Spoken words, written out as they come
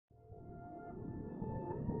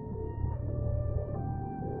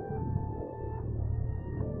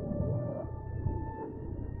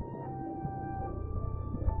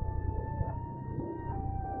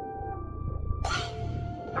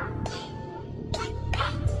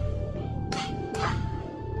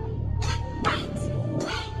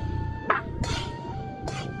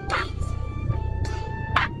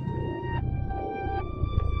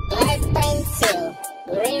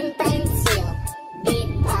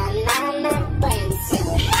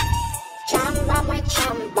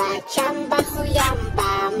chamba, huyamba,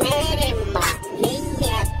 merima,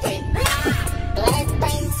 niñete. Black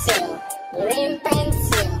pencil, green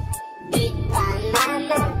pencil, big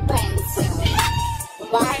banana pencil.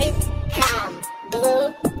 White cam,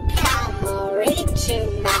 blue cam,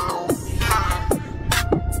 original cam.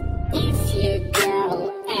 If you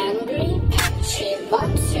girl angry, she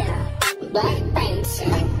wants your black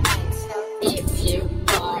pencil. If you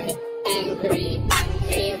boy angry,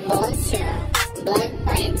 he wants your black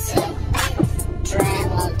pencil.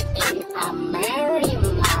 Traveled in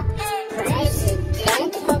America,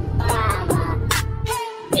 President Obama,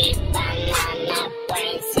 big banana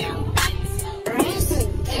pencil.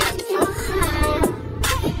 President Obama.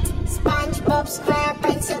 SpongeBob square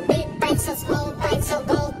pencil, big pencil, small pencil,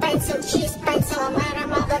 gold pencil, cheese pencil, American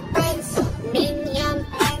black pencil. Minion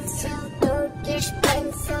pencil, Turkish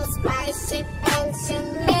pencil, spicy pencil,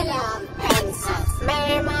 million pencils.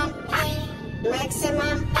 Mary Mom,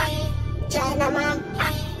 Maximum, China Mom,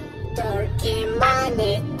 Turkey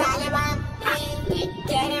money, Italy Mom,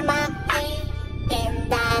 Nigeria Mom,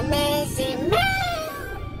 Indonesia Mom.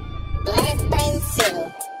 Black pencil,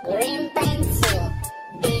 green pencil,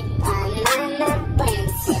 big banana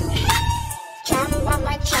pencil. Chamba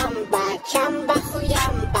ma chamba, chamba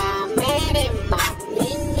huyamba, merima,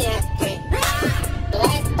 niñete.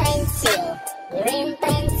 Black pencil, green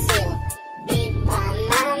pencil, big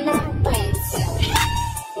banana pencil.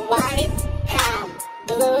 White cam,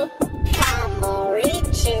 blue cam,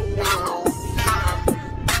 original cam.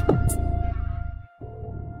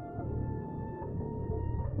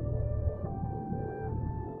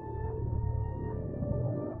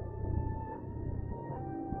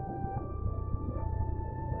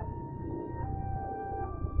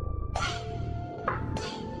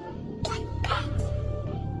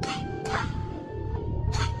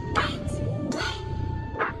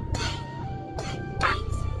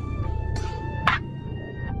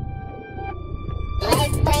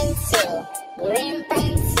 Black pencil, green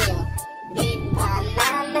pencil, big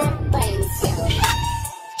banana pencil.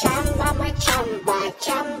 Chamba ma chamba,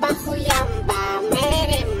 chamba huyamba,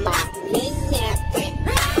 merima, niñete.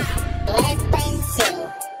 Black pencil,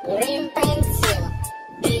 green pencil,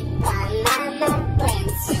 big banana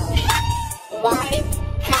pencil. White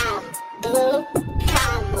cam, blue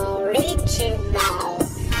cam, original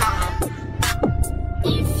cam.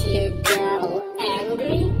 If you girl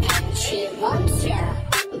angry, she wants your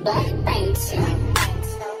black pencil.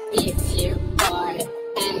 If you boy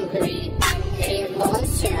angry, he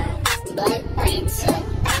wants your black pencil.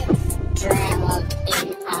 Traveled in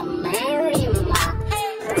America,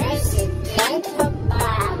 President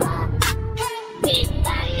Obama, big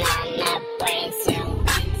banana pencil.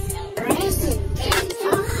 President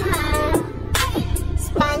Obama.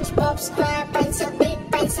 SpongeBob square pencil, big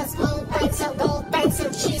pencil, small pencil, gold pencil,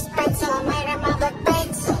 cheese pencil, American black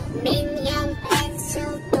pencil. Minion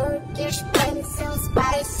pencil, Turkish pencil,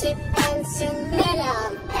 spicy pencil,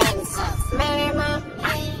 million pencils. Mary Mom,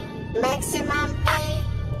 Maximum,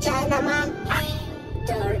 China Mom,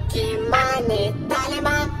 Turkey money, Italy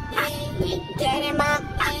Mom, Nigeria Mom,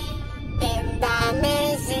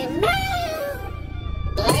 Indonesia Mom.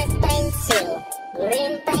 Black pencil,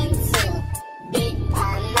 green pencil, big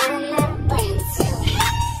banana pencil.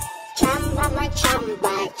 Chamba ma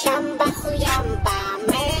chamba, chamba huyamba,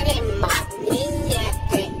 merima,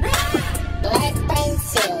 niñete. Black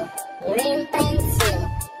pencil, green pencil,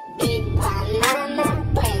 big banana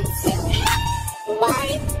pencil.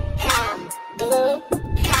 White cam, blue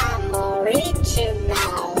cam,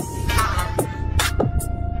 original cam.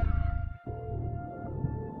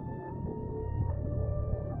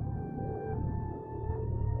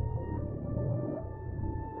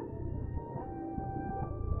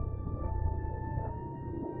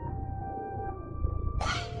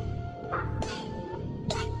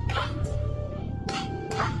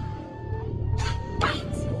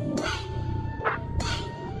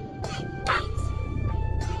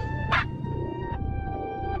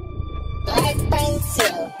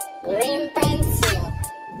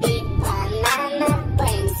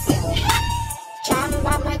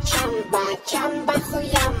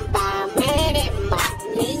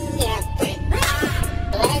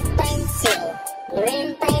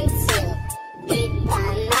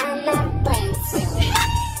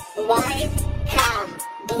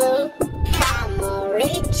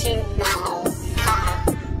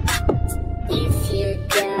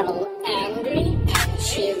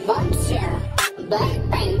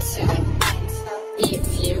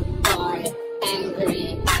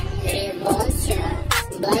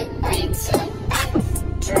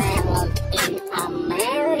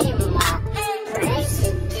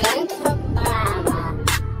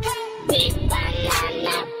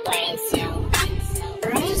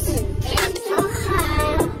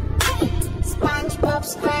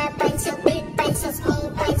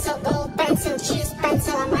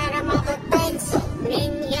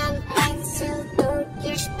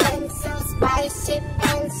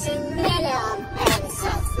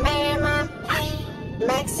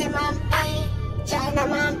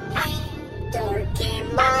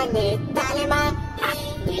 money, Talima,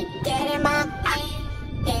 you get him up,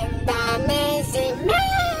 Indonesia.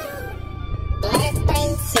 Black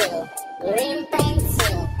pencil, green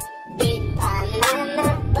pencil, big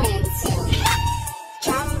banana pencil.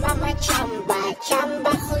 Chamba ma chamba,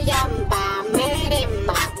 chamba huyamba,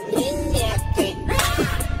 merima, niñete.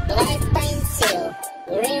 Black pencil,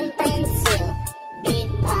 green pencil, big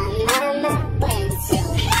banana pencil.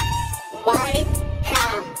 White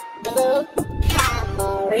cam, blue cam,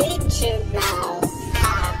 original.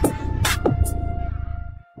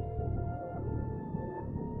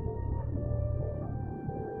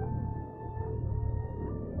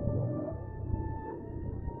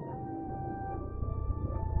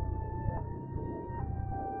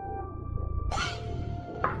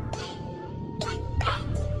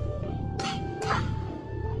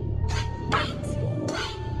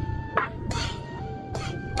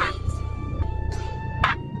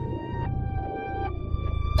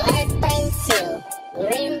 Black pencil,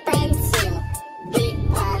 green pencil, big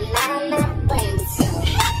banana pencil.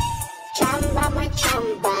 Chamba ma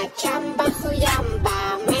chamba, chamba huyamba,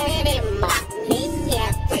 merima,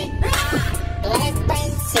 niñete. Black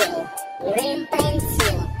pencil, green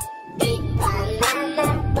pencil, big banana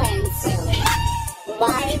pencil.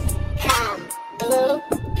 White cam, blue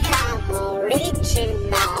cam,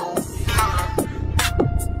 original.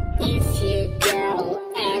 If you girl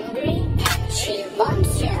angry, she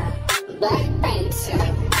wants your black pencil.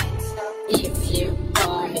 If you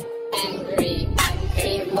boy angry,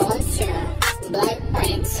 he wants your black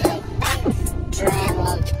pencil.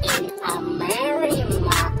 Traveled in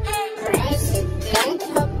America, President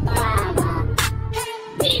Obama,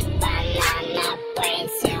 big banana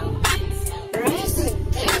pencil.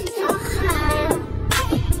 President Ohio,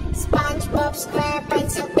 SpongeBob square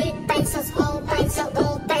pencil, big pencil, small pencil,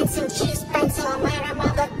 gold pencil, cheese pencil,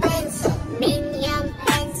 America pencil, Minion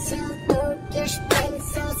pencil, Turkish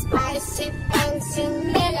pencil, spicy pencil,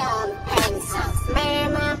 million pencils,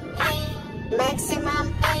 minimum, maximum,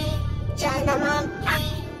 China mom,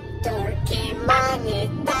 Turkey money,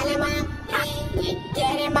 Talima,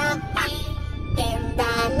 Nigeria,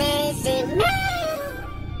 Indonesia.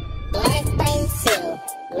 Black pencil,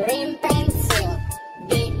 green pencil,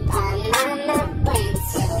 big banana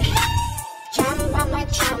pencil. Chamba ma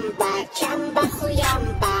chamba, chamba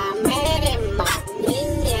huyamba, merima,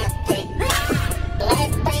 niñete.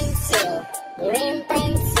 Black pencil, green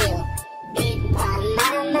pencil, big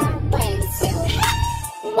banana pencil.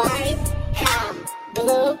 White cam,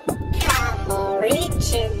 blue cam,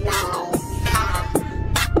 original.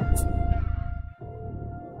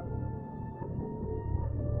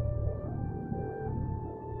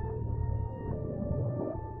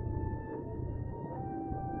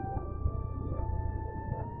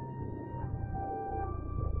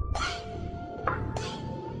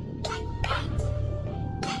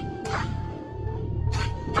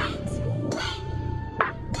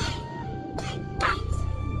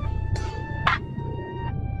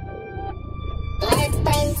 Black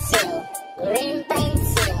pencil, green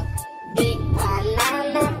pencil, big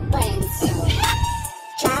banana pencil.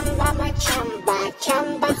 Chamba ma chamba,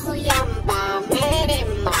 chamba huyamba,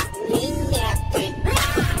 merima, niñete.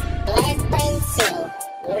 Black pencil,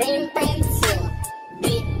 green pencil,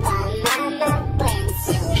 big banana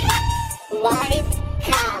pencil. White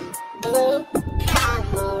cam, blue cam,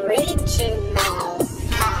 original.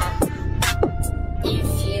 If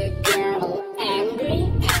you girl angry,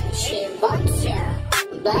 she wants your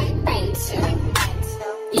black pencil.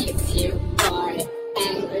 If you boy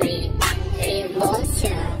angry, he wants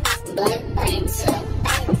your black pencil.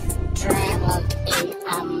 Traveled in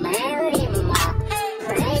America,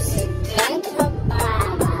 President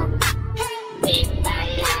Obama, big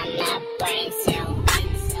banana pencil.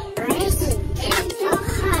 President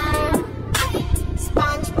Ohio,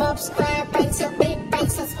 SpongeBob square pencil, big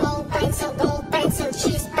pencil, small pencil, gold pencil,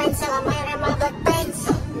 cheese pencil, America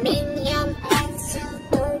pencil, Minion pencil,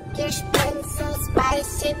 Turkish pencil,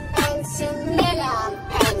 spicy pencil, million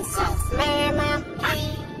pencils, minimum,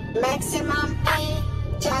 maximum,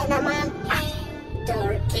 China mom,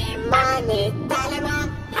 Turkey money, Talima,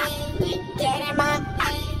 Nigeria,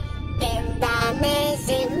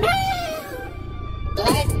 Indonesia.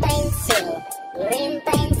 Black pencil, green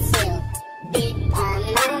pencil, big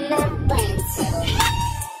banana pencil.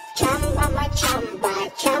 Chamba ma chamba,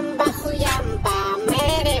 chamba huyamba,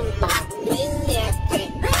 merima, niñete.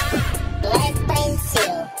 Black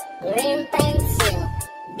pencil, green pencil,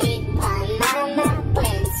 big banana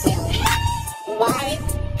pencil. White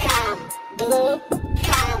cam, blue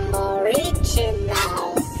cam,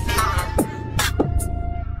 original.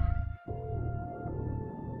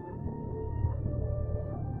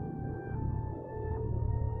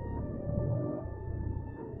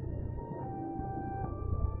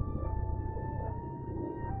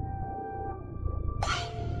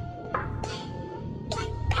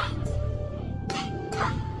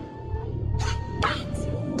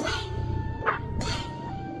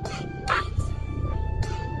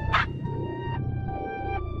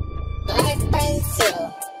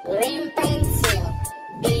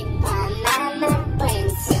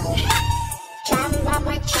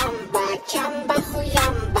 chamba, chamba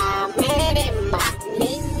huyamba, merema,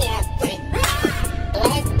 niñete.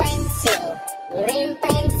 Black pencil, green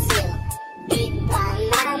pencil, big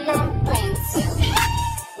banana pencil.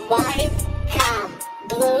 White cam,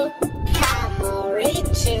 blue cam,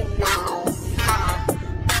 original.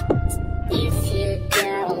 If your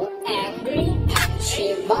girl angry,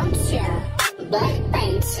 she wants your black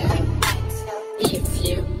pencil. If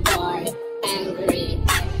you boy angry,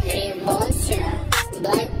 he wants your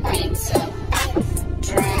black pencil.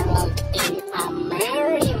 Traveled in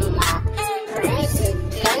America,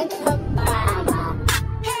 President Obama,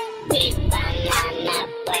 big banana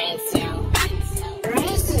pencil.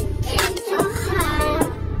 President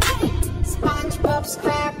Ohio, SpongeBob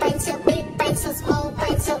square pencil, big pencil, small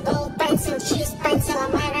pencil, gold pencil, cheese pencil,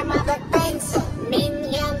 American black pencil,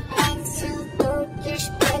 Minion pencil, Turkish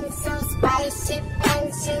pencil, spicy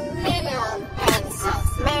pencil, million pencils,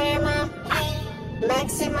 Mary Mom,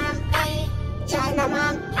 Maximum, China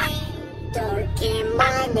Mom, Turkey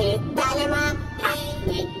money, Italy Mom,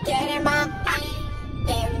 Nigeria Mom,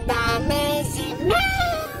 Indonesia Mom.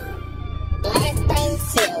 Black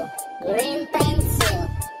pencil, green pencil,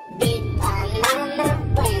 big banana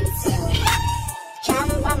pencil.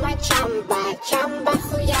 Chamba ma chamba, chamba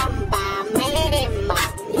huyamba, merema,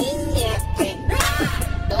 niñete.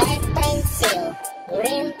 Black pencil,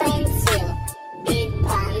 green pencil, big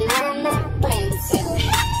banana pencil.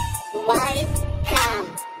 White cam,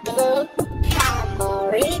 blue cam,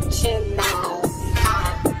 original.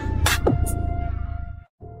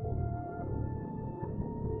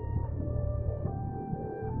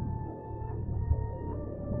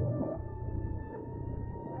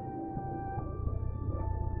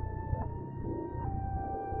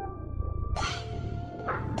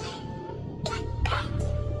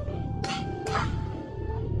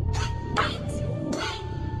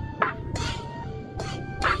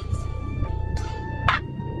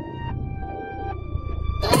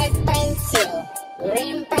 Black pencil,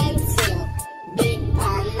 green pencil, big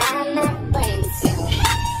banana pencil.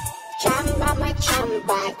 Chamba ma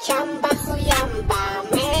chamba, chamba huyamba,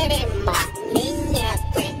 merema,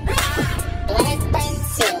 niñete. Black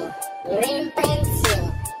pencil, green pencil,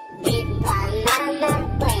 big banana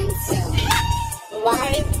pencil.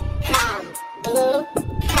 White cam, blue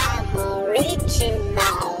cam,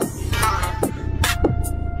 original.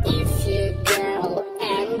 If your girl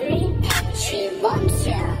angry, she wants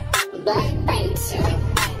your black pencil.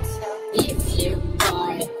 If you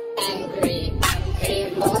boy angry, he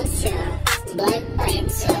wants your black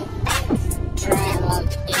pencil.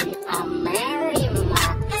 Traveled in America,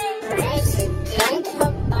 President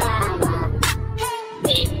Obama,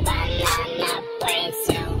 big banana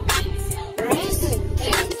pencil.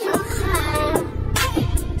 President Ohio,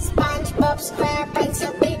 SpongeBob square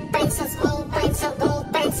pencil, big pencil, small pencil,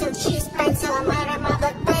 gold pencil, cheese pencil, American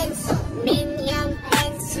black pencil, Minion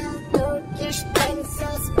pencil, Turkish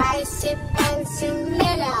pencil, spicy pencil,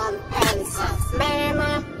 million pencils, Mary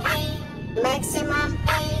Mom, Maximum,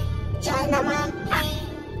 China Mom,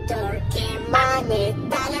 Turkey money,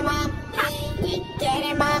 Italy Mom,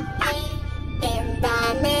 Nigeria Mom,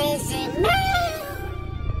 Indonesia Mom.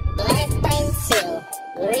 Black pencil,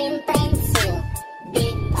 green pencil,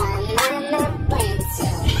 big banana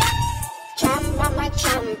pencil. Chamba ma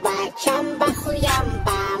chamba, chamba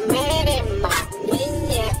huyamba, merema,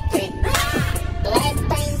 niñete. Black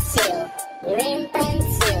pencil, green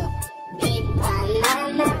pencil, big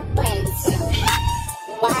banana pencil.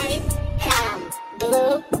 White cam,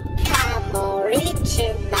 blue cam,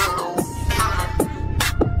 original.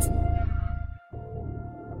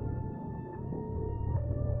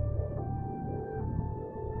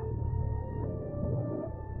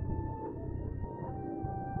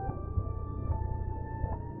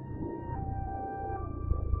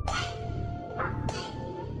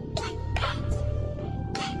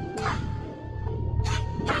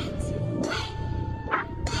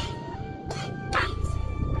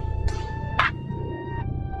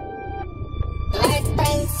 Black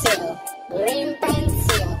pencil, green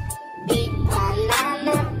pencil, big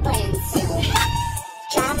banana pencil.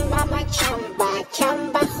 Chamba ma chamba,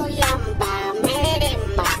 chamba huyamba,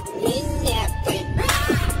 merema, niñete.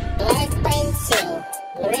 Black pencil,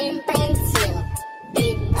 green pencil,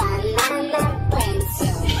 big banana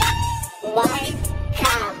pencil. White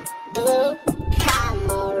cam, blue cam,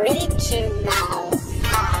 original.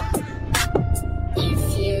 If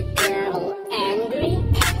your girl angry,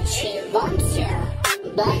 she wants your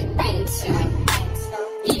black pencil.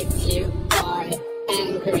 If you boy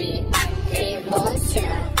angry, he wants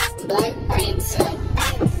your black pencil.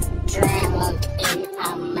 Travel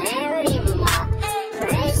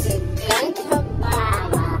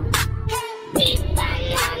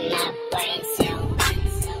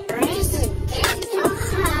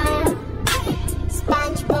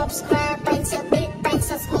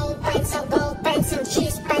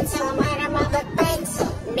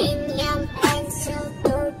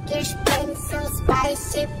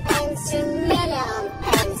spicy pencil, million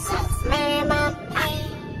pencils, minimum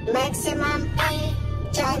A, maximum A,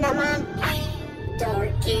 China mom A,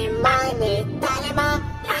 Turkey money, Italy mom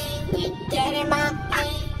A, Nigeria mom A,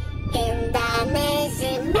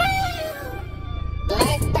 Indonesia mom.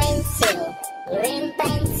 Black pencil, green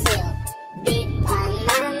pencil, big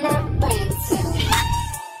banana pencil.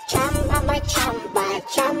 Chamba ma chamba,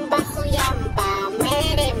 chamba huyamba,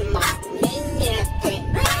 merima, niñete.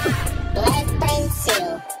 Black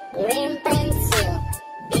pencil, green pencil,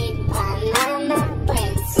 big banana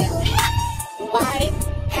pencil. White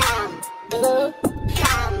come, blue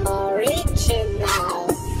come, original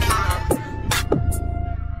come.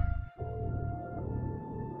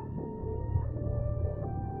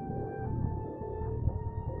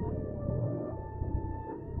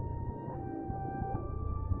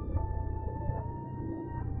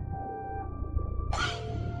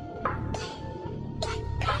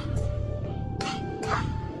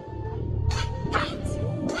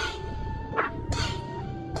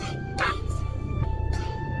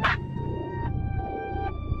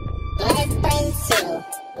 Black pencil,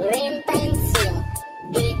 green pencil,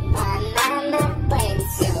 big banana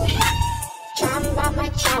pencil. Chamba ma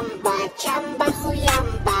chamba, chamba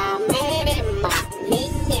huyamba, merima,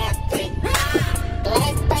 niñete.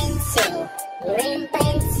 Black pencil, green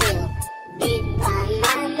pencil, big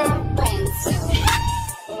banana pencil.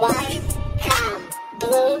 White come,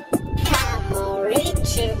 blue come,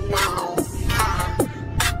 original come.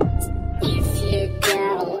 If you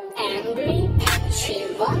girl angry, she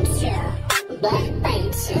wants your black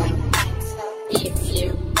pencil. If you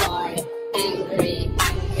boy angry,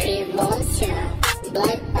 he wants your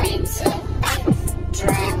black pencil.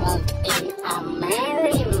 Traveled in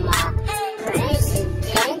America,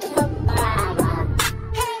 President Obama,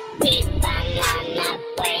 big banana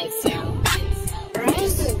pencil.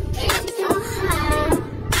 President Ohio,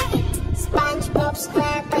 SpongeBob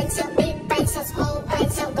square pencil, big pencil, small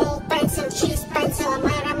pencil, gold pencil, cheese pencil,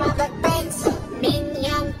 American black pencil,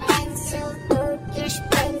 minion pencil, Turkish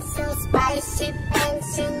pencil, spicy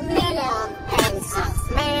pencil, million pencils,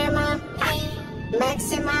 minimum A,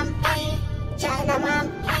 maximum A, China mom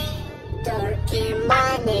A, Turkey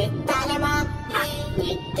money, Italy mom A,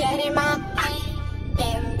 Nigeria mom A,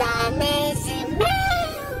 Indonesia mom.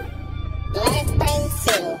 Black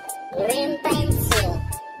pencil, green pencil,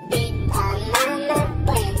 big banana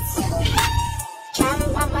pencil.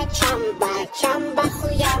 Chamba ma chamba, chamba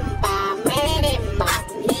huyamba, merima,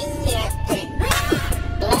 niñete.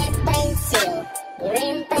 Black pencil,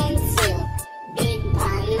 green pencil, big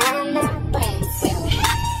banana pencil.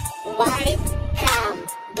 White come,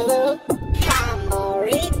 blue come,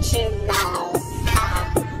 original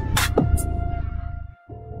come.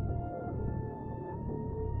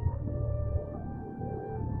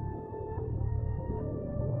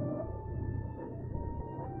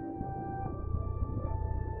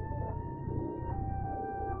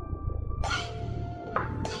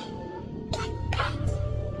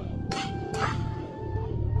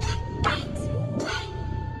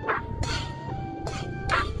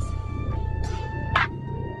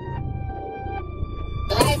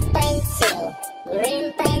 Black pencil,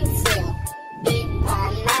 green pencil, big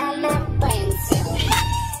banana pencil.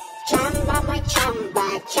 Chamba ma chamba,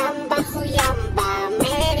 chamba huyamba,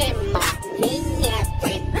 merima,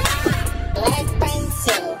 niñete. Black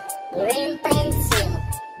pencil, green pencil,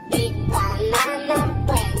 big banana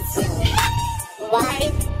pencil.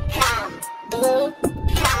 White come, blue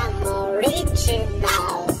come,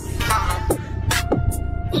 original come.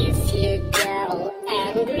 If you girl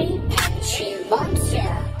angry, she wants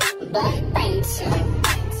your black pencil.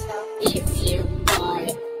 If you boy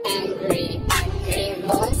angry, he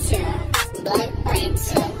wants your black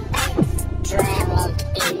pencil. Traveled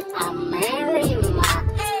in America,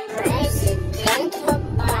 President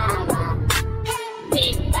Obama,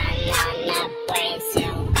 big banana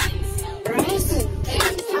pencil.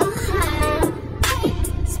 President Ohio,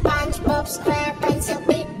 SpongeBob square pencil,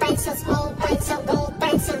 big pencil, small pencil, gold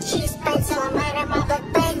pencil, cheese pencil, American black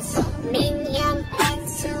pencil, minion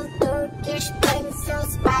pencil, Turkish pencil,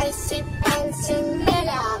 spicy pencil,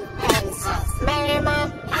 million pencils,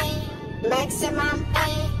 minimum A, maximum A,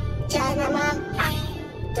 China mom A,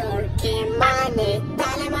 Turkey money,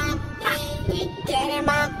 Italy mom A, Nigeria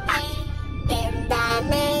mom A,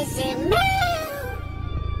 Indonesia mom.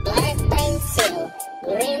 Black pencil,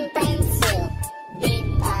 green pencil, big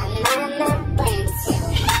banana pencil.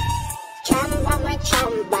 Chamba ma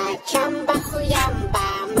chamba, chamba huyamba,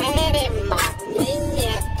 merima,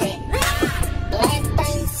 niñete. Black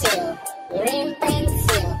pencil, green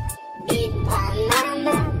pencil, big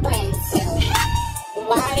banana pencil.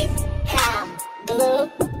 White come,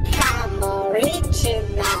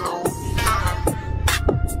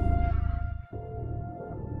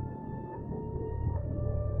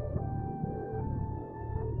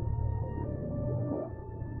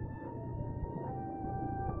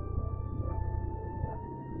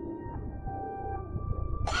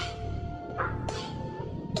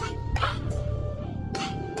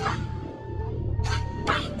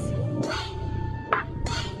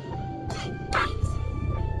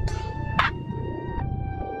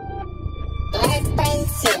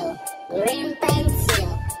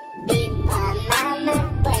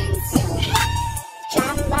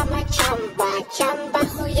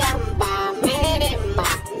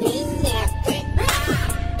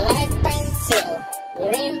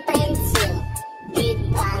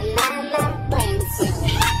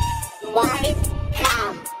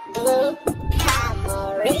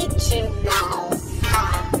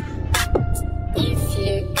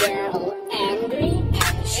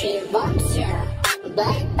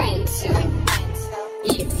 black pencil.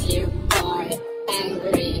 If you are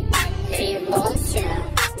angry, he wants your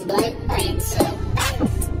black pencil.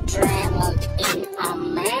 Traveled in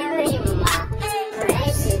America,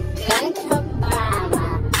 President Obama,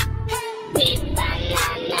 the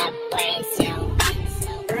banana pencil.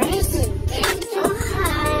 President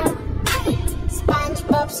Ohio,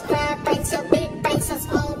 SpongeBob square pencil, big pencil,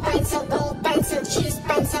 small pencil, gold pencil, cheese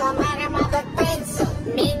pencil, American black pencil,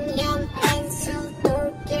 minion pencil,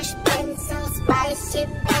 Turkish pencil, spicy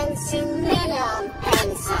pencil, million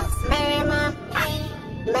pencils, minimum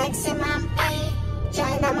A, maximum A,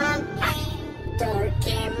 China mom A,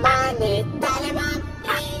 Turkey money, Italy mom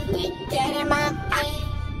A, Nigeria mom A,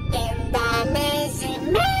 Indonesia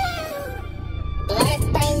mom. Black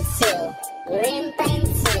pencil, green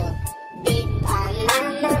pencil, big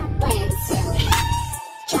banana pencil.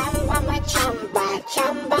 Chamba machamba,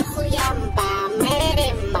 chamba huyamba,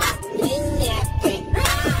 merima, niñete.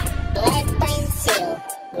 Black pencil,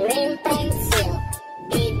 green pencil,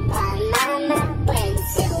 big banana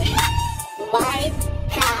pencil. White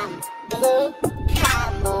cam, blue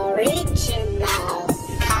cam, original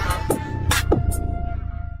cam.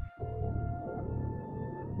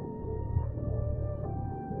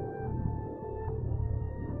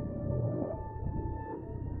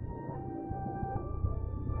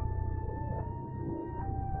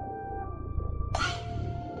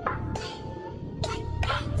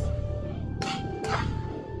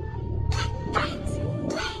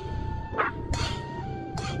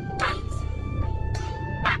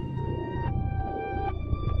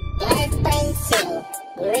 Black pencil,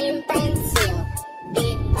 green pencil,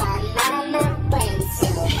 big banana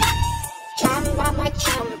pencil. Chamba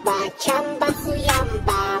machamba, chamba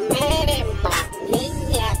huyamba, merima,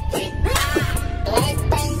 niñete. Black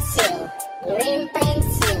pencil, green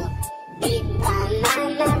pencil, big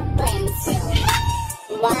banana pencil.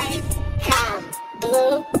 White cam,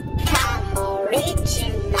 blue cam,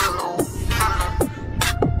 original cam.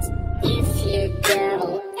 If your girl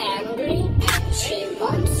angry, she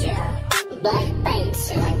wants your black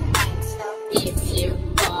pencil. If you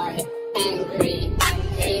are angry,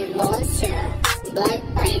 he wants your black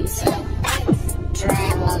pencil.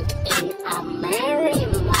 Traveled in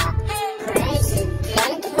America,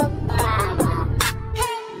 President Obama,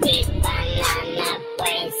 the banana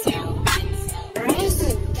pencil.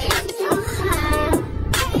 President Ohio,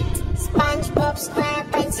 SpongeBob square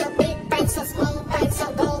pencil, big pencil, small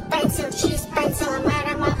pencil, gold pencil, cheese pencil,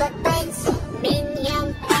 American black pencil,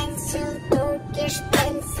 minion pencil, Turkish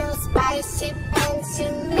pencil, spicy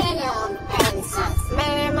pencil, million pencils,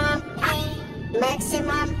 minimum A,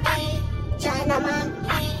 maximum A, China mom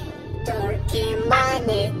A, Turkey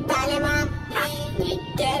money, Italy mom A,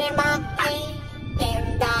 Nigeria mom A,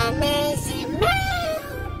 Indonesia mom.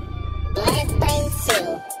 Black pencil,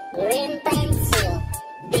 green pencil,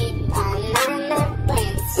 big banana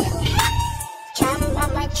pencil. Chamba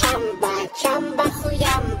machamba, chamba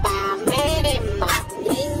huyamba, merima,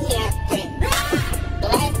 niñete.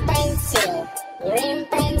 Black pencil, green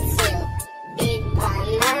pencil, big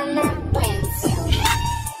banana pencil.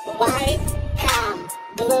 White cam,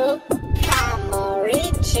 blue cam,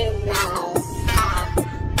 original cam.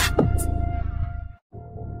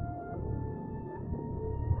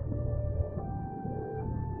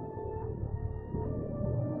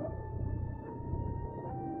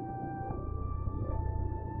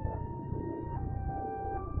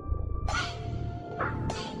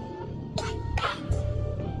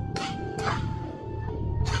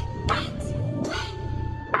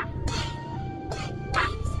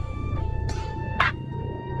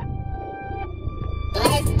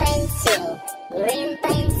 Black pencil, green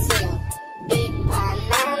pencil, big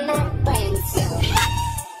banana pencil.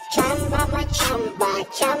 Chamba machamba,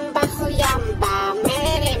 chamba huyamba,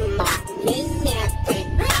 merima, niñete.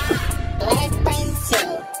 Black pencil,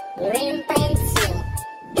 green pencil,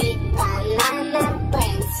 big banana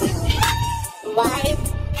pencil. White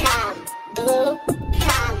cam, blue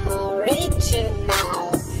cam,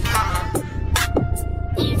 original cam.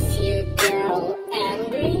 If your girl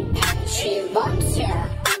angry, she wants your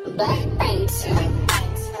black pencil.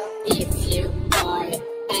 If you are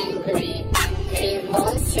angry, he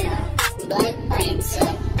wants your black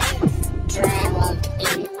pencil. Traveled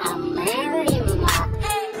in America,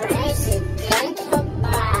 President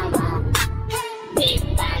Obama, the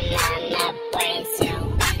banana pencil.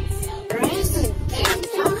 President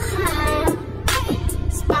Ohio,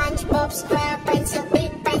 SpongeBob square pencil,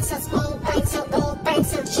 big pencil, small pencil, gold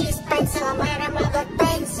pencil, cheese pencil, American black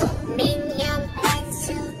pencil, minion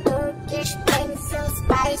pencil, Turkish pencil,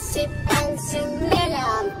 spicy pencil,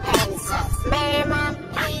 million pencils, minimum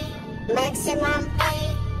A, maximum A,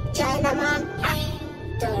 China mom,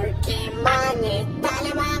 Turkey money,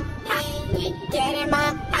 Thai mom, Nigerian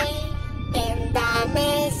mom,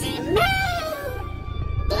 Indonesian mom.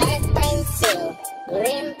 Black pencil,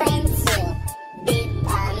 green pencil, big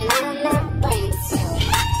banana pencil.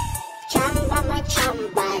 Chamba ma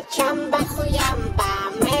chamba, chamba huyamba,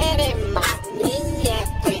 merima,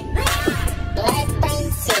 niñete. Black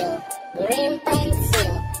pencil, green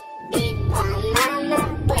pencil, big banana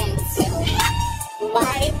pencil.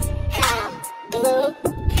 White cam, blue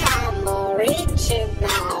cam,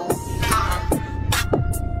 original.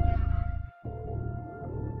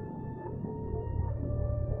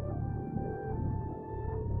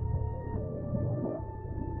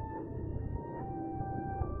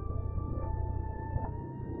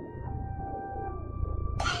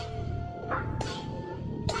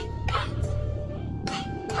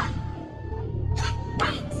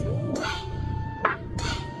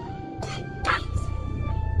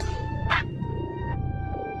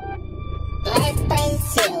 Black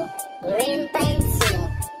pencil, green pencil,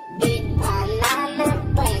 big banana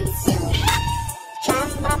pencil.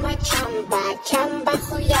 Chamba ma chamba, chamba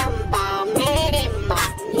huyamba, merima,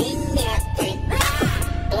 niñete.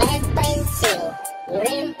 Black pencil,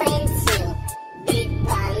 green pencil, big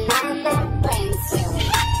banana pencil.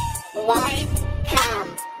 White cam,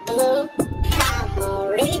 blue cam,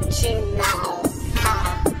 original.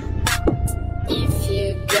 If you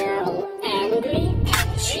girl angry,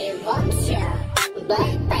 she wants your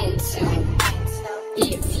black pencil.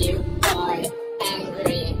 If you boy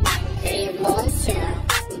angry, he wants your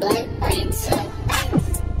black pencil.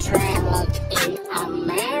 Traveled in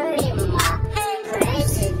America,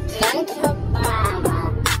 President Obama,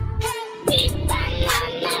 big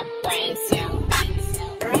banana pencil.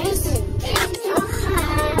 President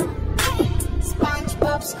Ohio,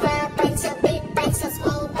 SpongeBob square pencil, big pencil,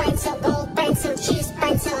 small pencil, gold pencil, cheese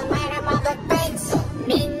pencil, American mother pencil.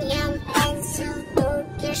 Minion pencil,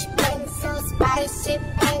 Turkish pencil, spicy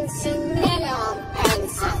pencil, neon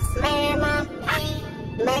pencil. Minimum,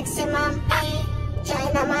 maximum,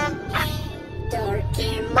 China mom,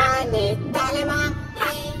 Turkey money, Thai mom,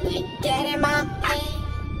 Nigerian mom,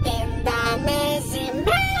 Indonesian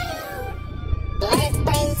mom. Black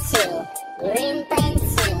pencil, green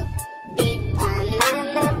pencil, big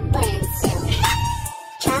banana pencil.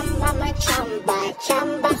 Chamba ma chamba,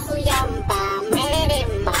 chamba huyamba,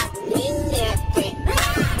 merima, niñete.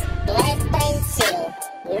 Black pencil,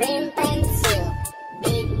 green pencil,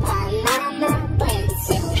 big banana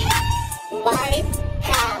pencil. White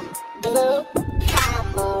cam, blue cam,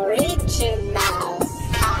 original.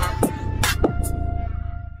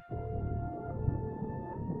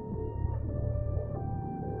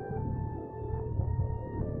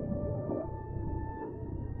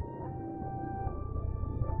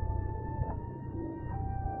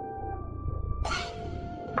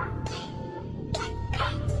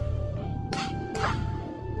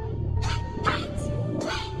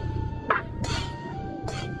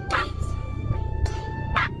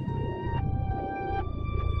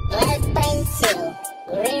 Black pencil,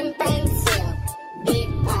 green pencil, big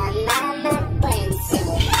banana pencil.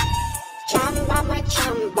 Chamba ma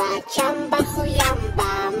chamba, chamba huyamba,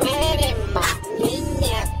 merima,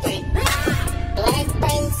 niñete. Black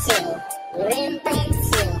pencil, green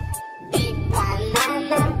pencil, big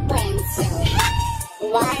banana pencil.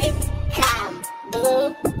 White cam, blue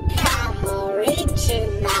cam,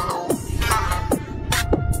 original.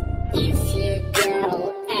 If you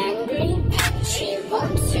girl angry, she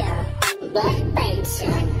wants your black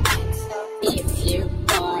pencil. If you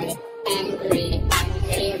boy angry,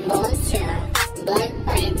 he wants your black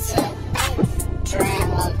pencil.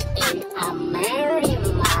 Traveled in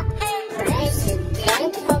America,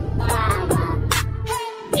 President Obama,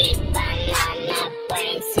 big banana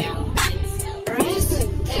pencil.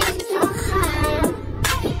 President Ohio,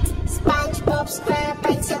 SpongeBob square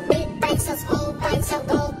pencil, big pencil, small pencil,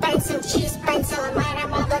 gold pencil, cheese pencil, American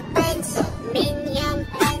mother pencil. Minion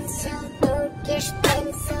pencil, Turkish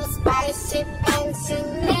pencil, spicy pencil,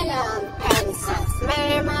 neon pencil.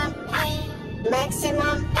 Minimum,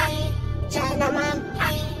 maximum, China mom,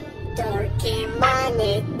 Turkey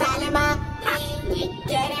money, Thai mom,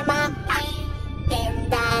 Nigerian mom,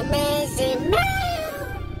 Indonesian mom.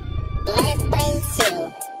 Black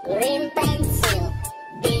pencil, green pencil,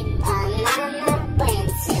 big banana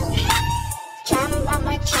pencil. Chamba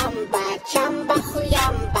ma chamba, chamba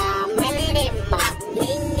huyamba, merima,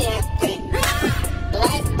 niñete.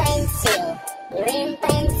 Black pencil, green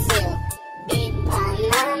pencil, big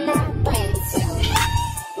banana pencil.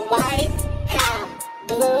 White cam,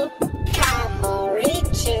 blue cam,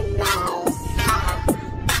 original.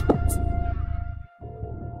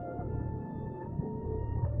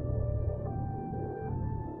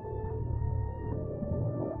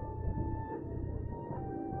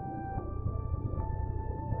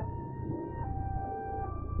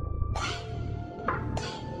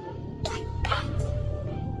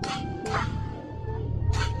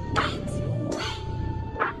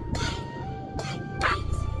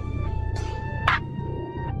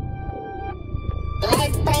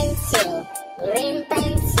 pencil, green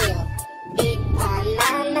pencil, big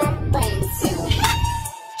banana pencil.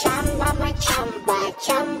 Chamba my chamba,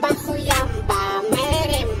 chamba huyamba,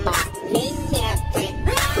 merima, niñate.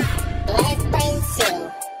 Black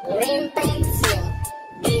pencil, green pencil,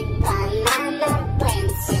 big banana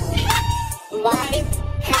pencil. White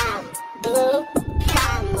cam, blue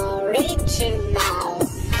cam, original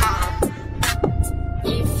cam.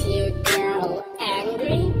 If you girl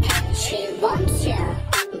angry, she wants your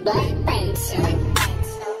black pencil.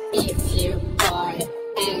 If you boy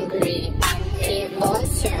angry, he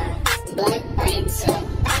wants your black pencil.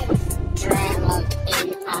 Traveled in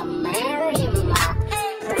America,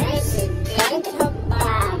 President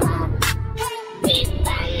Obama, big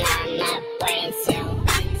banana pencil.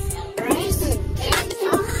 President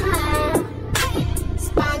Ohio,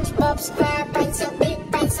 SpongeBob square pencil, big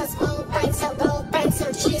pencil, small pencil, gold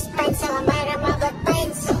pencil, cheese pencil, American black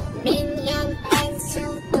pencil, minion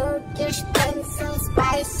pencil, Turkish pencil,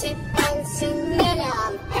 spicy pencil,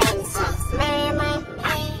 million pencils, minimum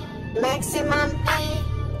A, maximum A,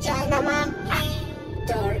 China mom A,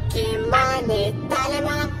 Turkey money, Italy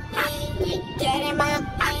mom A, Nigeria mom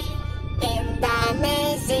A,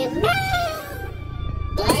 Indonesia mom.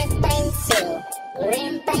 Black pencil,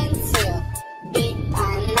 green pencil, big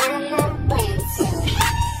banana pencil.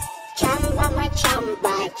 Chamba my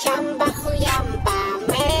chamba, chamba huyamba,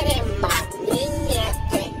 merima,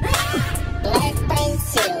 niñete. Black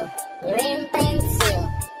pencil, green pencil,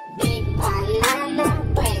 big banana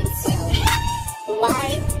pencil.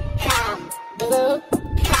 White cam, blue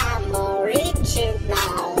cam,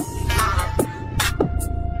 original cam.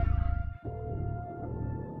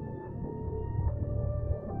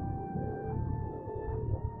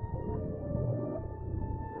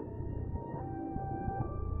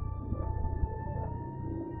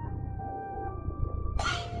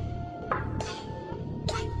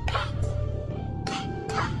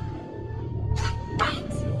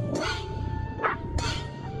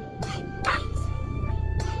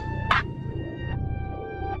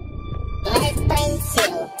 Black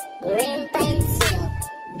pencil, green pencil,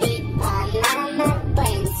 big banana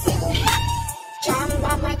pencil.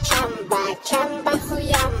 Chamba my chamba, chamba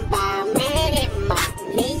huyamba, merima,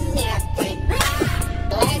 niñete.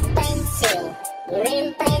 Black pencil, green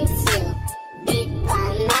pencil, big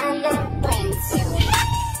banana pencil.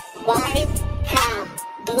 White cam,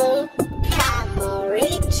 blue cam,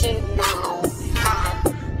 original cam.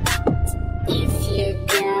 If you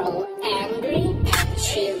girl angry,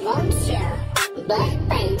 she wants your black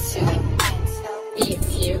pencil. If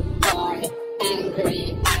you boy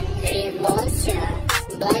angry, he wants your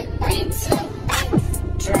black pencil.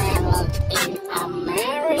 Traveled in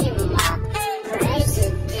America,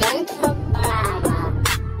 President Obama,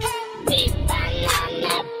 big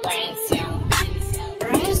banana pencil.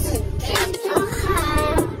 President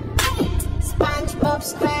Ohio, SpongeBob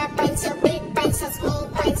square pencil, big pencil, small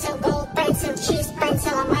pencil, gold pencil, cheese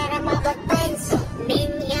pencil, American black pencil,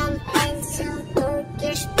 minion pencil,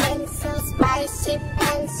 Turkish pencil, spicy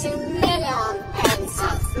pencil, million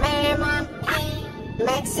pencils, minimum A,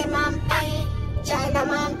 maximum A, China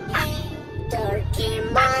mom A, Turkey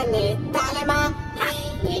money, Italy mom A,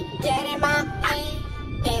 Nigeria mom A,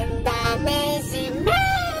 Indonesia mom.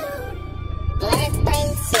 Black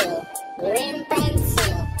pencil, green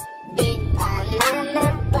pencil, big banana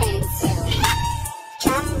pencil.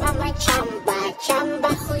 Chamba my chamba,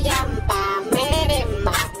 chamba huyamba,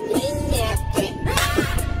 merima, niñete.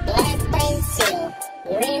 Black pencil,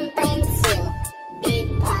 green pencil, big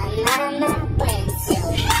banana pencil.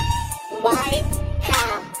 White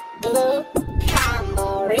cam, blue cam,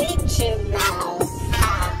 original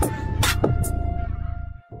cam.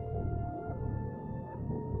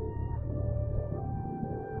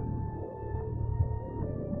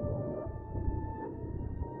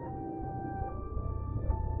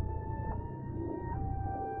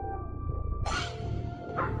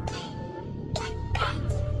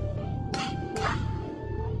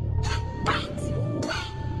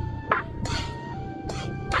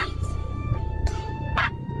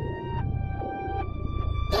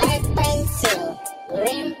 Black pencil,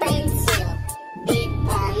 green pencil, big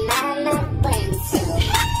banana pencil.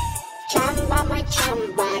 Chamba my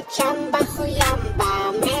chamba, chamba huyamba,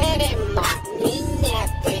 merima,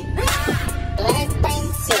 niñete. Black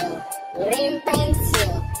pencil, green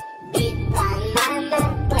pencil, big banana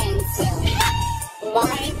pencil.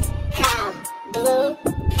 White cam, blue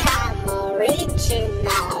cam,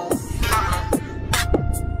 original cam.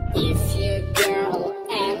 If you girl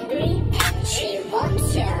angry, she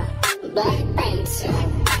wants your black pencil.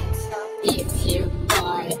 If you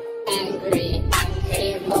boy angry, he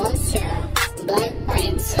wants your black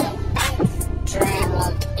pencil.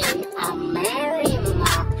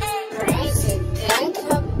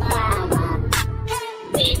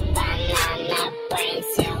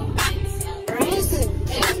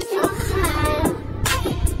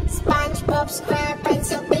 SpongeBob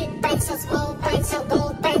SquarePencil, big pencil, small pencil,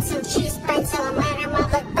 gold pencil, cheese pencil,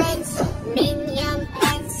 Mother pencil, Minion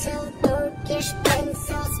pencil, Turkish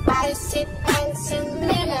pencil, spicy pencil,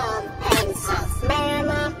 million pencils, Mary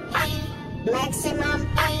Mom, Maximum,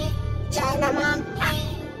 China Mom,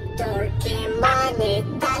 Turkey money,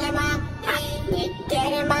 Italy Mom,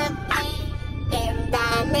 Nigeria Mom,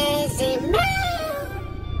 Indonesia Mom,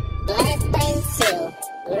 black pencil,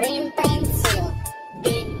 green pencil,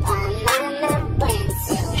 big banana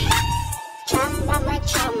pencil, Chamba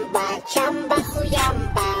Machamba, Chamba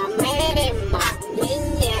Huyamba, Mary Mom,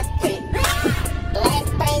 Niñete, black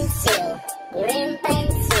pencil, green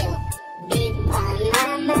pencil, big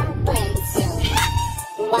banana pencil,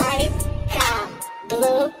 white cam,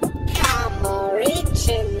 blue cam,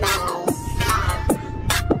 original cam.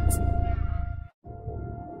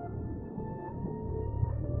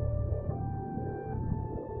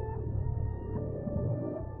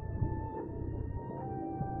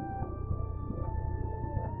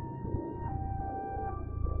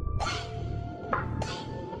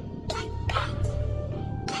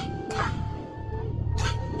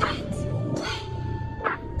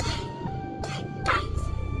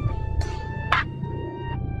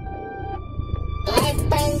 Black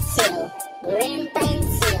pencil, green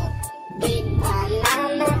pencil, big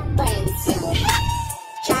banana pencil,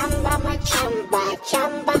 Chamba Machamba,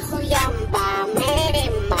 Chamba Huyamba, Mary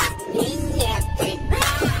Mom, Niñete,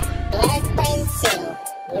 black pencil,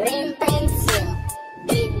 green pencil,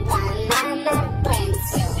 big banana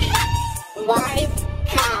pencil, white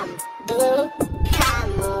cam, blue cam,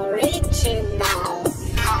 original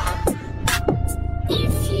cam.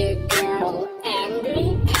 If your girl angry,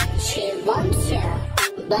 she wants your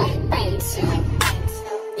black pencil.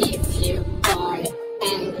 If you boy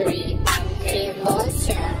angry, he wants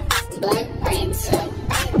your black pencil.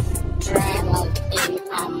 Traveled in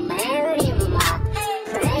America,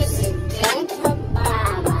 President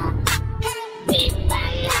Obama, big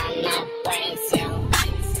banana pencil.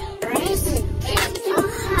 President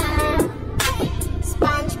Ohio,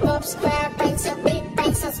 SpongeBob SquarePencil, big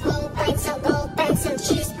pencil, small pencil, gold pencil,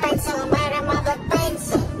 cheese pencil, Mother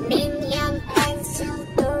pencil, Minion pencil,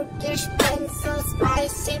 Turkish pencil,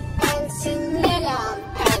 spicy pencil, million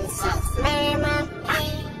pencils, Mary Mom,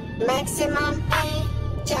 Maximum,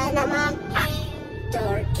 China Mom,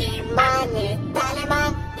 Turkey money, Italy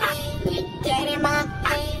Mom, Nigeria Mom,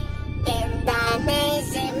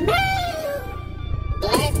 Indonesia Mom,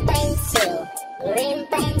 black pencil, green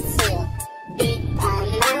pencil, big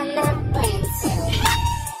banana pencil,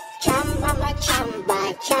 Chamba Machamba,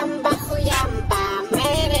 Chamba Huyamba,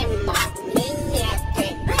 Mary Mom, Niñete,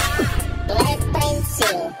 black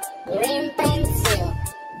pencil, green pencil,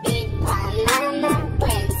 big banana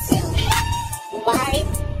pencil,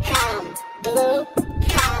 white cam, blue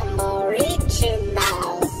cam,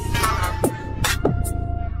 original cam.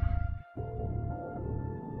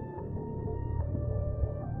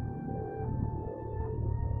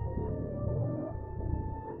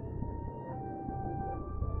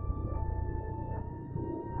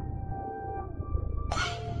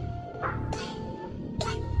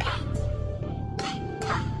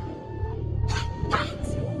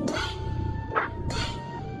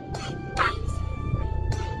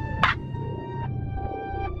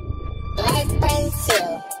 Black pencil,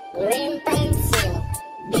 green pencil,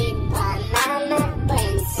 big banana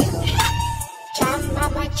pencil, Chamba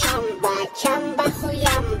Machamba, Chamba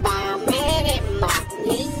Huyamba, Mary Mom,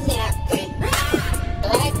 Niñete,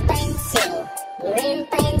 black pencil, green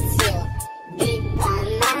pencil, big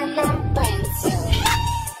banana pencil,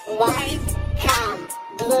 white cam,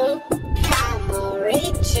 blue cam,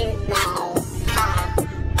 original cam.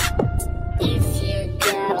 If your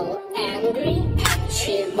girl angry,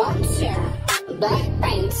 she wants your black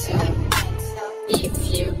pencil. If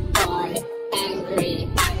you boy angry,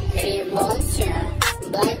 he wants your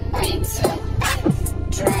black pencil.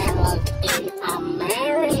 Traveled in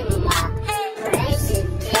America,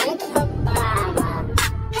 President Obama,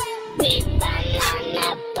 big banana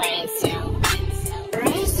pencil.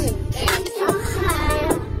 President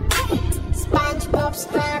Ohio, SpongeBob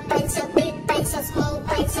SquarePencil, big pencil, small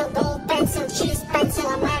pencil, gold pencil, cheese pencil,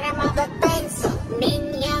 Mother pencil,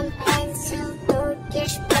 Minion pencil,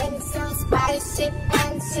 Turkish pencil,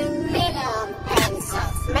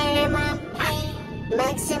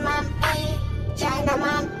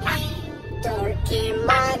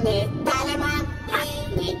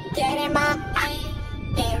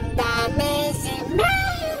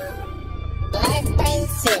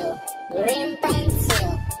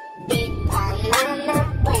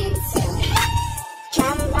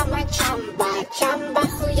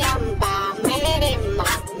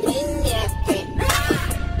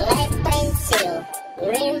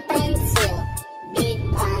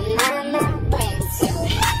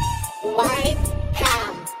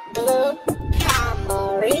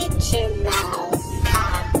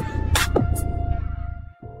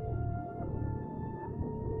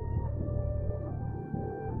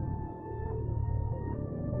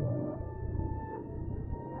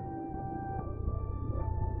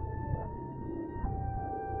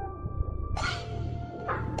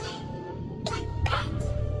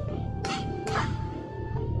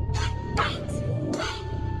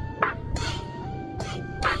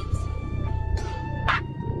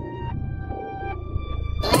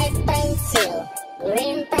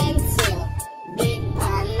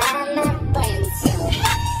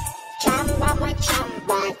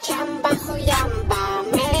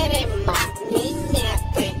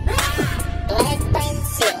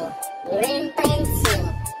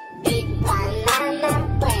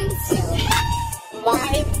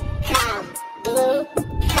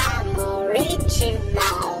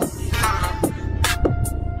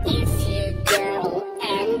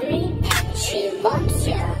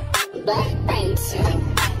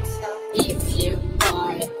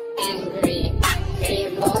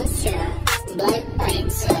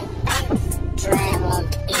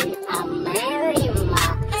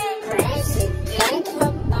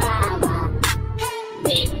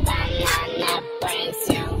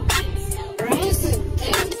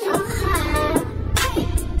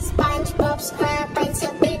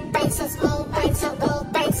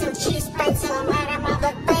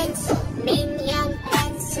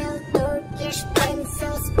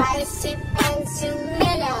 spicy pencil,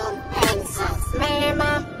 million pencils,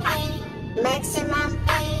 minimum A, maximum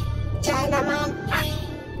A, Chinaman A,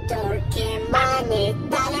 Turkey money,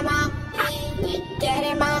 Talimam A,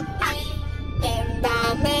 Nigerimam A,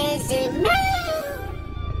 Indonesian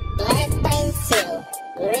black pencil,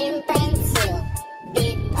 green pencil,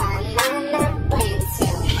 big banana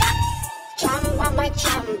pencil, chamba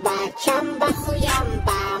machamba, chamba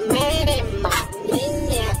huyamba, merima,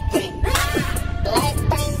 niñate, black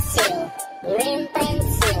pencil, green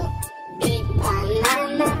pencil, big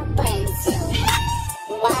banana pencil,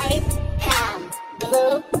 white cam,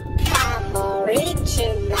 blue cam,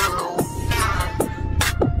 original cam.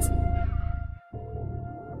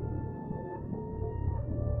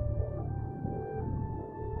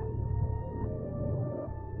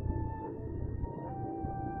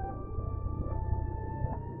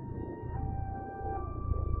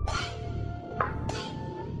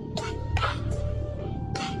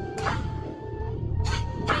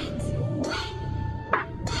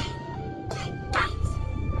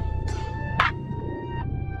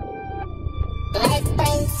 Black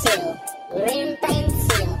pencil, green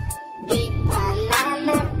pencil, big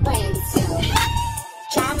banana pencil,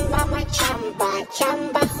 chamba machamba,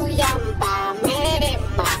 chamba huyamba,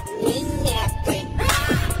 merima, niñate,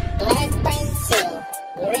 black pencil,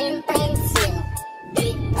 green pencil,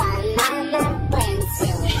 big banana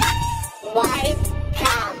pencil, white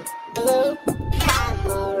cam, blue cam,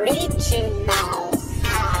 original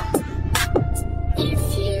cam. If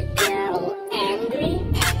you girl angry,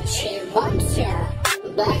 she wants your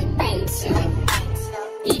black pencil.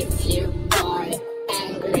 If you boy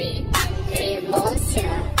angry, he wants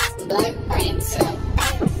your black pencil.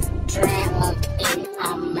 Traveled in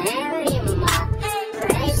America,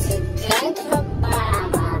 President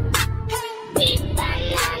Obama, big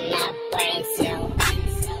banana pencil.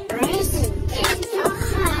 President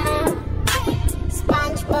Obama,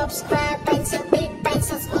 SpongeBob square pencil, big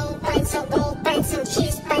pencil, small pencil, gold pencil,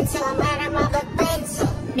 cheese pencil, America black pencil,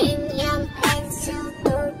 minion pencil,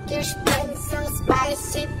 Turkish pencil,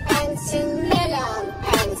 spicy pencil, million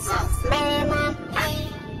pencils, minimum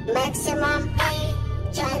A, maximum A,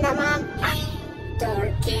 Chinaman A,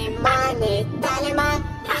 Turkey money, Talimam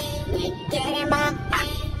A, Nigerimam A,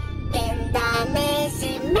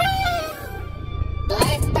 Indonesian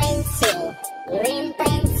black pencil, green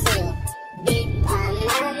pencil, big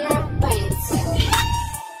banana pencil,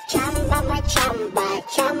 chamba machamba,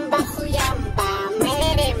 chamba huyamba,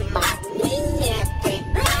 merima, niñate,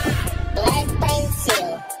 black pencil,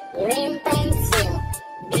 green pencil,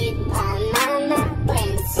 big banana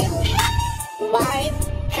pencil, white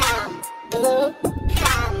cam, blue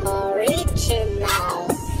cam, original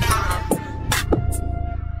cam.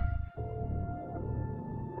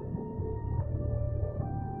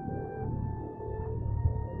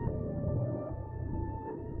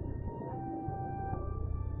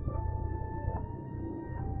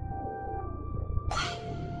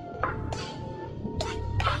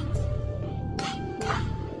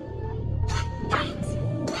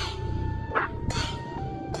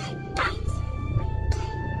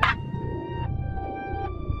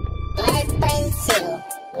 Black pencil,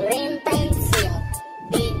 green pencil,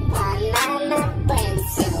 big banana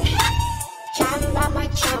pencil, chamba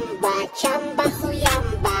machamba, chamba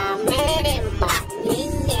huyamba, merima,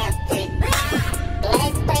 niñate,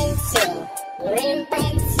 black pencil, green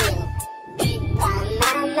pencil, big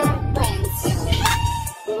banana pencil,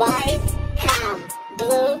 white cam,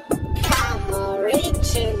 blue cam,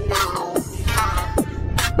 original cam.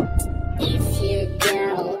 If you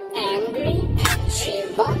girl angry, she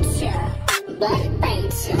wants your black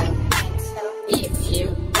pencil. If you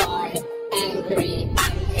boy angry,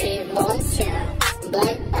 he wants your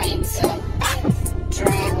black pencil.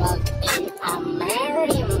 Traveled in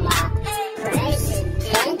America,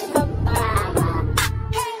 President Obama,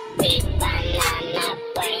 big banana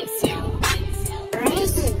pencil.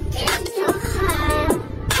 President Obama,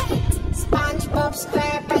 SpongeBob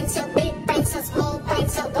square pencil, big pencil, small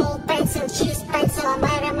pencil, gold pencil, cheese pencil,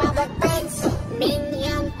 America black pencil,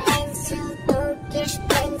 minion pencil, Turkish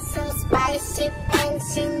pencil, spicy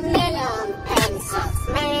pencil, million pencils,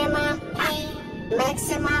 minimum A,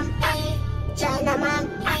 maximum A, Chinaman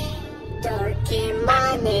A, Turkey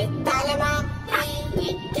money, Talimam A,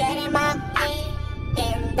 Nigerimam A,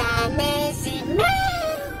 Indonesian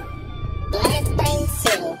black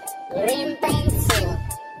pencil, green pencil,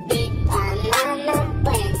 big banana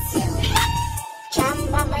pencil,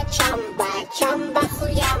 chamba machamba, chamba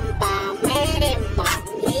huyamba, merima,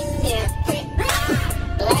 niñate,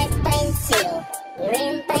 black pencil,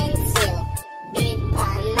 green pencil, big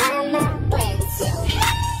banana pencil,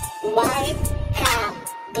 white cam,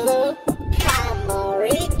 blue blue, come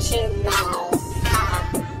original.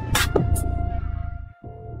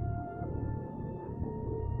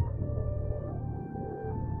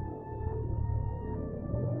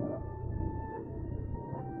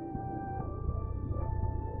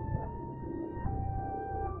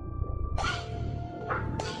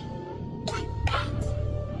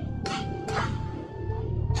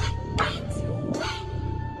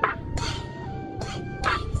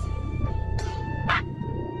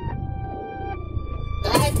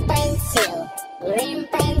 Black pencil, green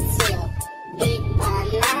pencil, big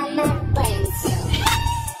banana pencil.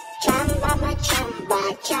 Chamba machamba,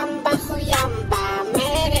 chamba huyamba,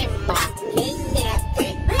 meremba, minete.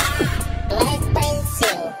 Black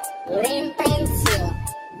pencil, green pencil,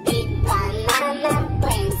 big banana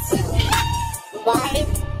pencil.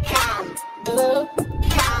 White come, blue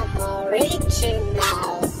come,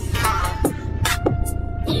 original come.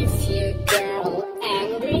 If your girl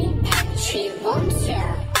angry, she wants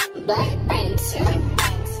your black pencil.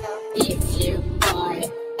 If you boy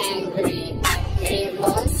angry, he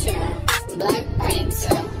wants your black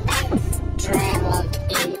pencil. Traveled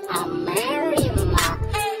in America,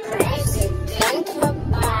 President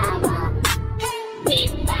Obama,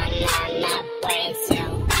 big banana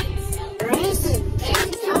pencil.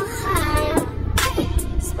 President Ohio,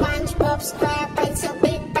 SpongeBob square pencil,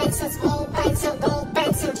 big pencil, small pencil, gold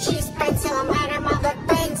pencil, cheese pencil, American mother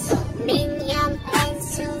pencil, Minion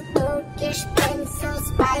pencil, Turkish pencil.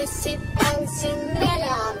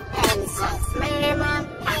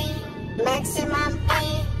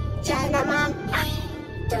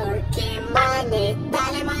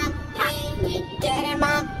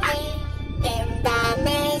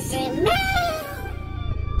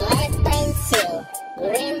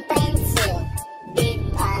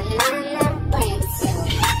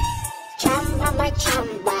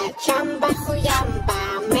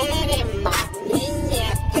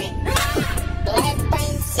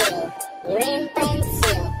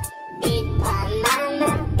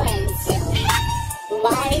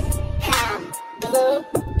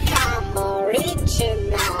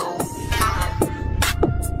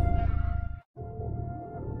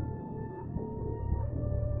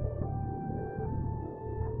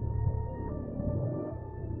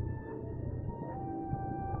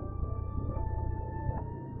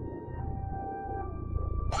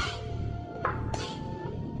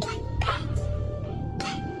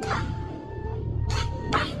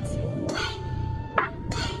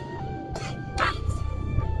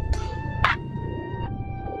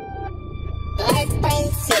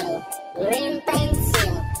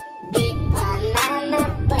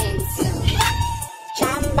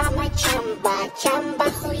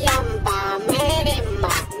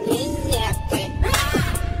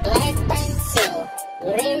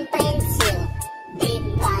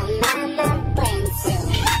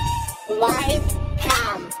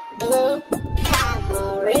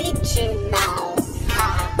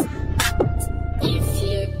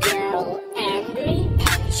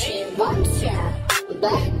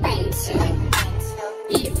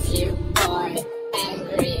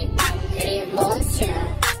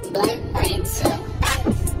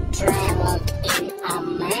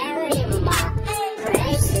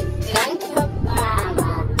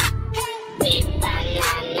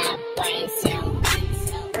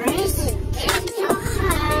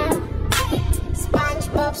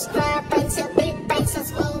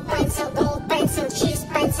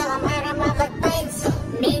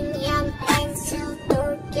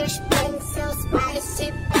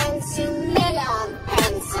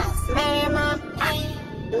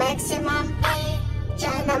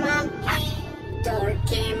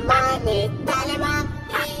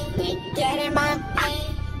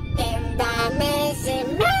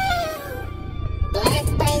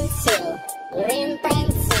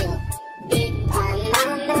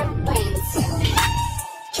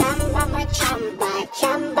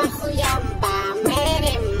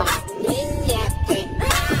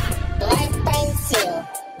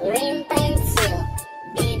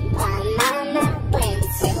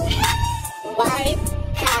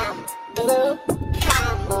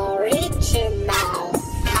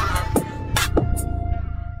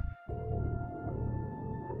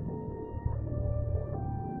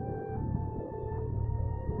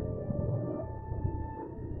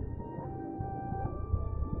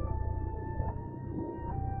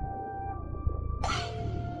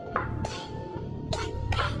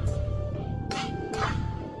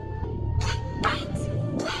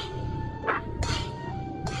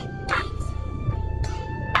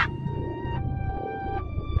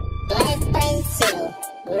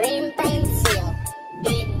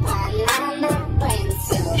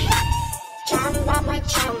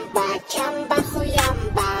 chamba,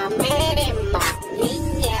 huyamba, merima,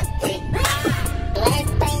 niñete. Black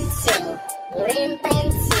pencil, green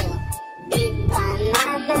pencil, big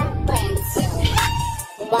banana pencil.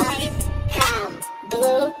 White cam,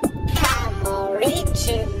 blue cam,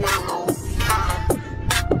 original cam.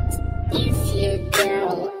 If you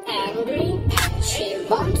girl angry, she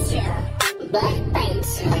wants your black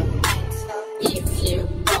pencil. If you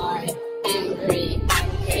boy angry,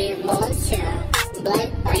 he wants your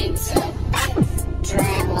black pencil.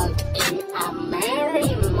 Traveled in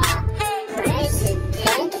America,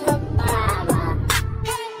 President Obama,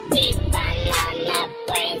 big banana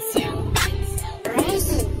pencil.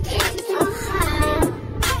 President Obama.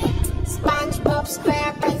 SpongeBob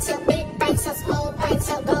square pencil, big pencil, small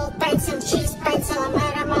pencil, gold pencil, cheese pencil,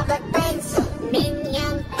 American black pencil.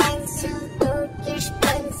 Minion pencil, Turkish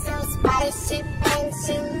pencil, spicy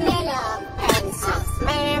pencil, melon pencil.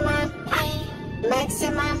 Merriman,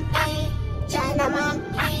 maximum, Chinaman,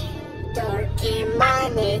 Turkey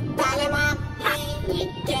money, Taliban,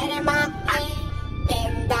 Nigerian,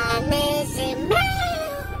 Indonesian.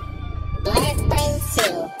 Black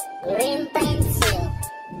pencil, green pencil,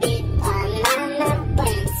 big banana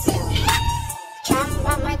pencil.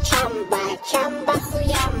 Chamba ma chamba, chamba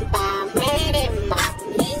huyamba, merima,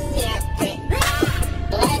 niñete.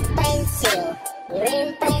 Black pencil, green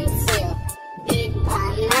pencil, big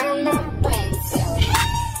banana pencil.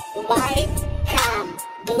 White cam,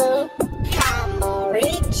 blue cam,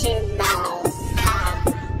 original cam.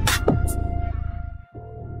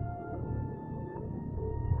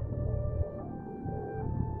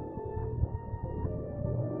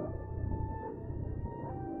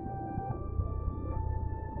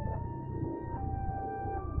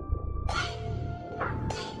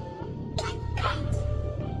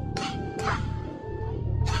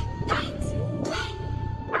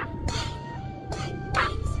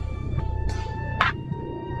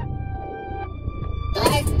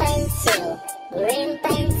 Black pencil, green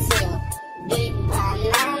pencil, big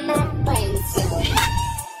banana pencil.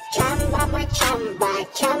 Chamba ma chamba,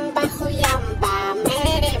 chamba huyamba,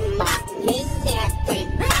 merima, niñete.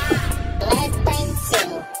 Black pencil,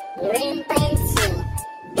 green pencil,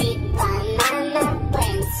 big banana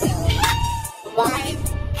pencil. White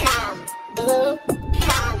cam, blue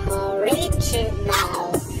cam, original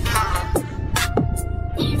cam.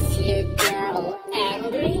 If you girl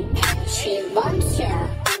angry, she wants your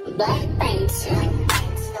black pencil.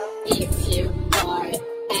 If you boy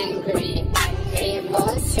angry, he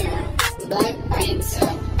wants your black pencil.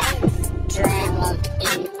 Traveled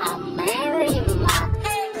in America,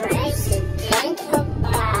 President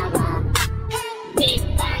Obama, big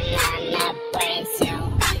banana pencil.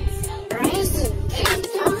 President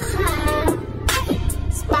Obama.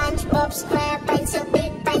 SpongeBob square pencil,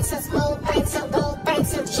 big pencil, small pencil, gold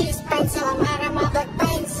pencil, cheese pencil, American black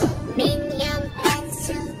pencil. Minion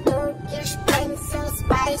pencil, Turkish pencil,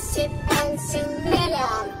 spicy pencil,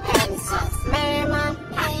 melon pencil. Merriman,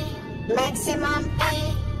 maximum,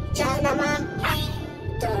 Chinaman,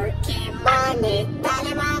 Turkey money,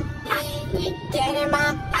 Taliban,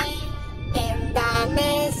 Nigerian,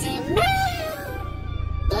 Indonesian.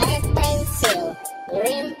 Black pencil,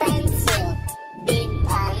 green pencil, big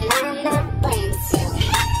banana pencil.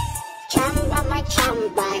 Chamba ma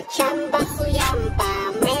chamba, chamba huyamba,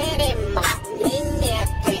 merima,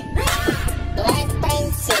 niñete. Black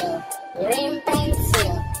pencil, green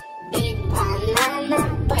pencil, big banana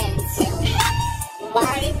pencil.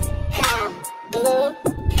 White cam, blue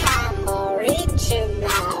cam,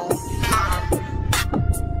 original cam.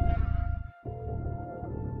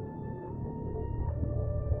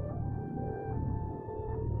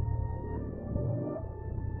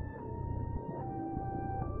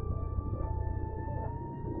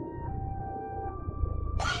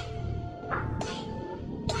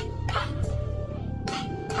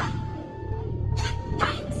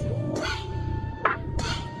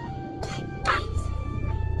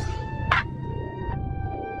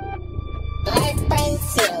 Black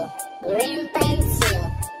pencil, green pencil,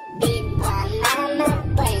 big banana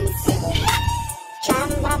pencil.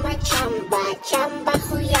 Chamba ma chamba, chamba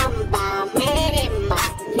huyamba, merima,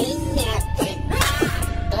 niñete.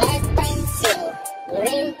 Black pencil,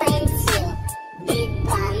 green pencil, big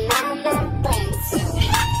banana pencil.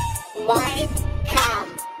 White cam,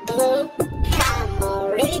 blue cam,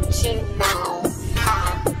 original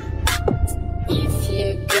cam. If you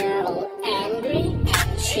girl angry,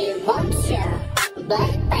 she wants your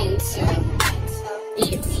black pencil.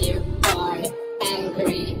 If you boy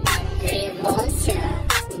angry, he wants your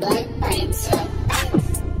black pencil.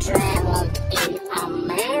 Traveled in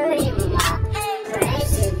America,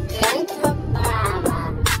 President Obama,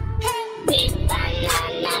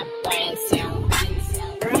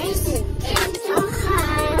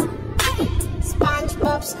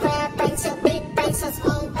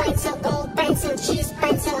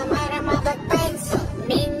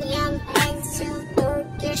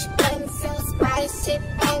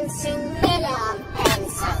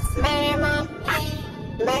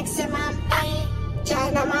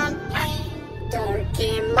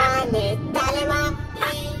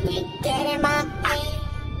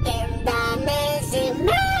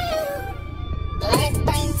 Danesimal. Left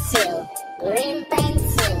pencil, green